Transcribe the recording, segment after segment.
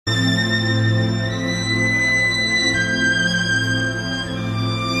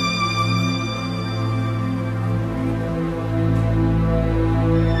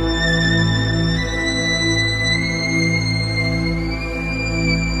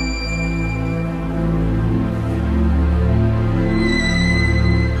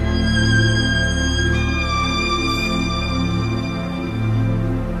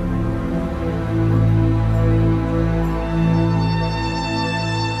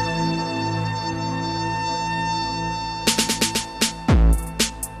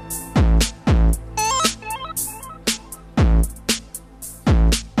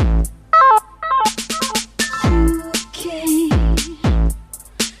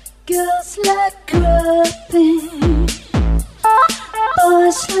Girls like grubbing,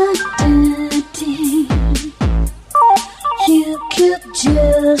 boys like dating. You could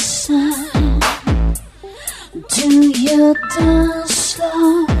just do your dance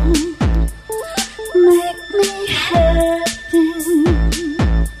floor, make me happy,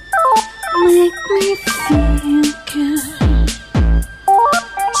 make me feel good.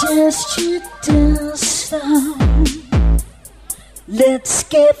 Just you dance slow. Let's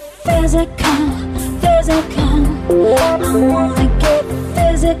get physical, physical. I wanna get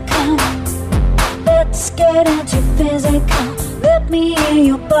physical. Let's get into physical. Let me hear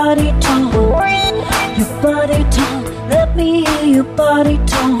your body talk, your body talk. Let me hear your body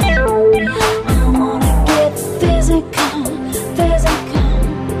talk. I wanna get physical, physical.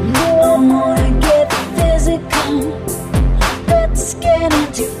 I wanna get physical. Let's get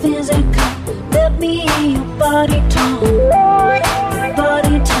into physical. Let me hear your body talk,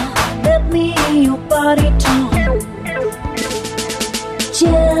 body talk. Let me hear your body talk.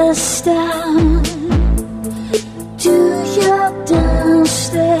 Just do your dance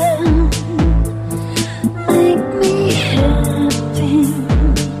step. Make me happy,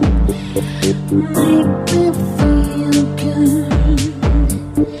 make me feel good.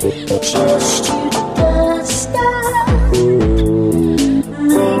 Just you dance step.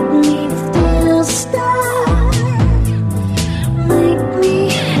 Make me feel stuck. Make me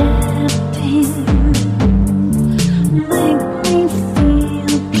happy. Make me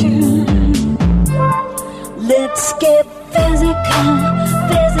feel good. Let's get physical,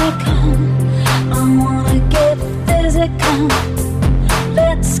 physical. I wanna get physical.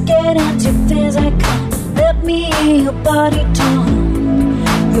 Let's get into physical. Let me hear your body talk,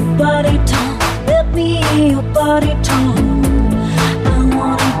 your body talk. Let me hear your body talk. I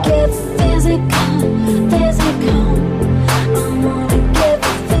wanna get physical, physical. I wanna get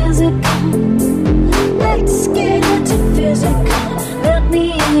physical. Let's get into physical. Let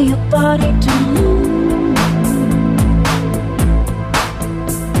me hear your body talk.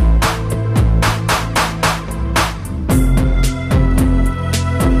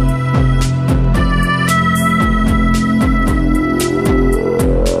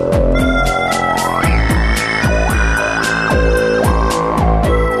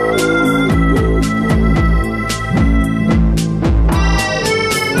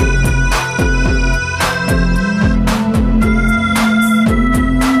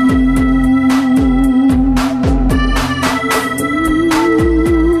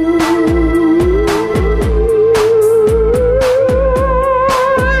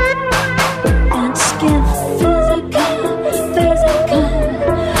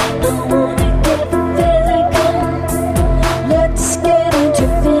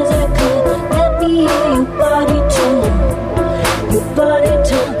 Your body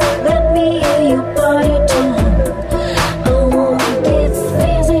talk, let me hear your body talk.